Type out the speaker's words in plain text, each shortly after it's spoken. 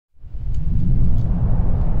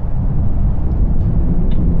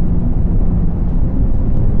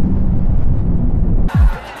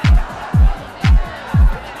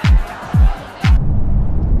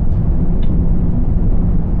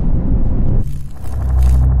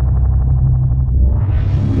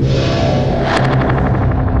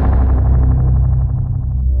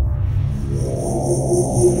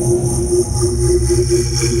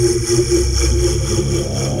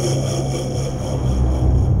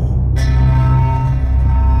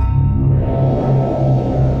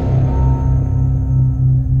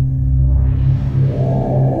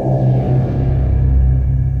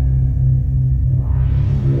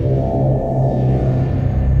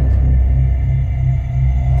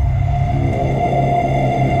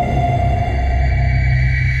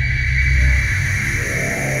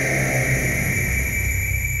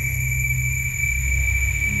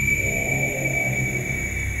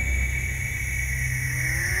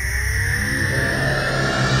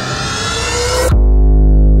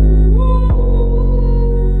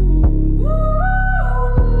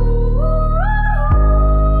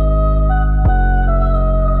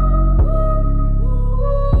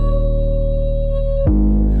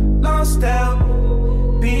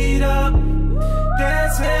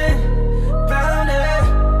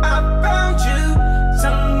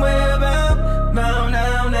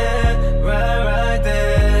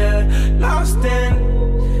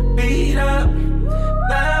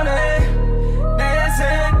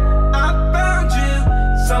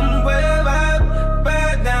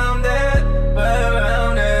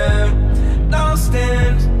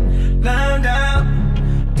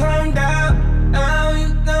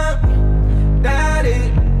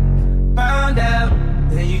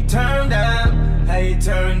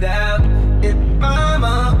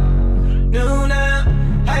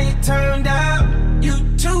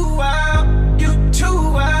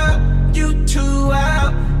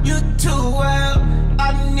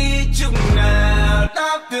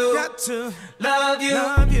to love you,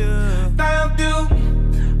 found you, found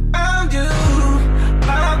you,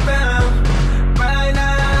 I'm found right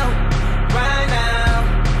now, right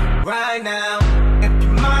now, right now. If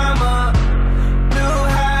your mama knew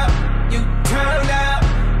how you turned out,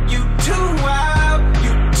 you too wild,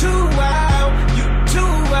 you too wild, you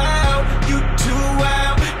too wild, you too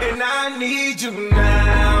wild, and I need you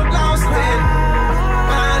now. Lost it,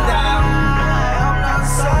 find out. I'm not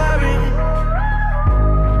sorry.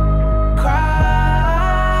 Cry,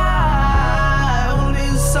 only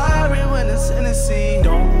sorry when it's Hennessy.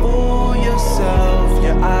 Don't fool yourself,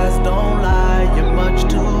 your eyes don't lie. You're much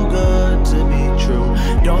too good to be true.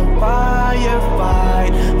 Don't fight,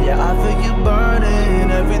 yeah, I feel you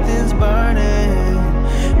burning, everything's burning.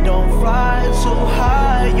 Don't fly too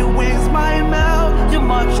high, your wings might melt. You're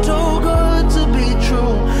much too good to be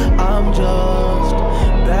true. I'm just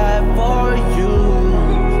bad for you.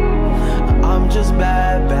 I'm just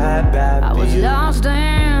bad, bad, bad. I was lost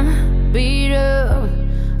and beat up,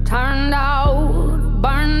 turned out,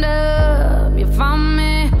 burned up. You found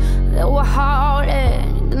me, they were hard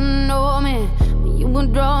and you didn't know me, but you were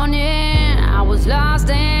drawn in. I was lost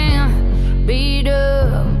and beat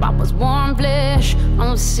up, I was warm flesh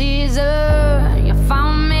on Caesar. You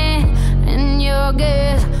found me in your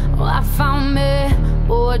gaze, oh I found me,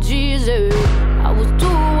 oh Jesus. I was too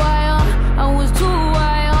wild, I was too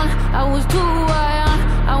wild, I was too wild,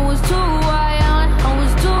 I was too wild, I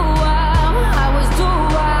was too wild, I was too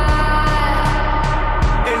wild.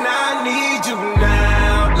 And I need you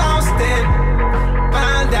now, lost it,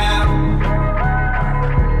 find out.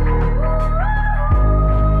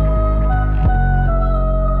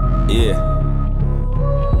 Yeah.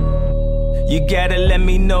 You gotta let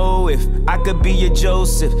me know if I could be your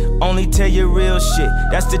Joseph. Only tell you real shit.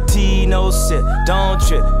 That's the T, no sip. Don't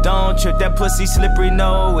trip, don't trip. That pussy slippery,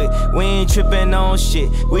 know it. We ain't tripping on shit.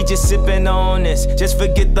 We just sipping on this. Just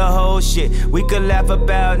forget the whole shit. We could laugh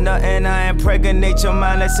about nothing. I impregnate your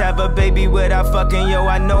mind. Let's have a baby without fucking. Yo,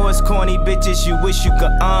 I know it's corny bitches you wish you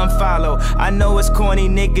could unfollow. I know it's corny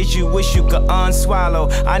niggas you wish you could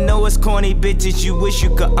unswallow. I know it's corny bitches you wish you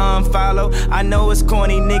could unfollow. I know it's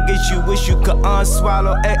corny niggas you wish you could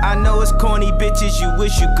unswallow. Ay, I know it's corny bitches you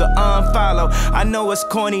wish you could unfollow. I know it's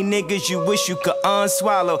corny niggas you wish you could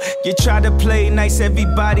unswallow. You tried to play nice,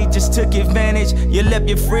 everybody just took advantage. You left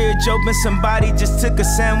your fridge open, somebody just took a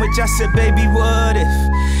sandwich. I said, baby, what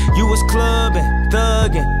if you was clubbing,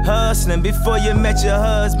 thugging, hustling before you met your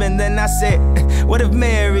husband? Then I said, what if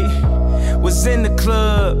Mary was in the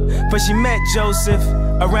club, but she met Joseph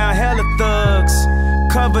around hella thugs,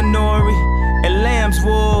 cover Nori and lamb's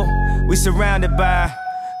wool. We surrounded by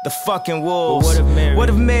the fucking wolves. What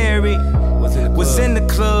if Mary was in the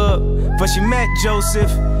club, but she met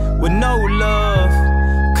Joseph with no love,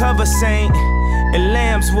 cover Saint and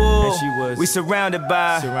lamb's wool. We surrounded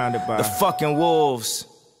by the fucking wolves.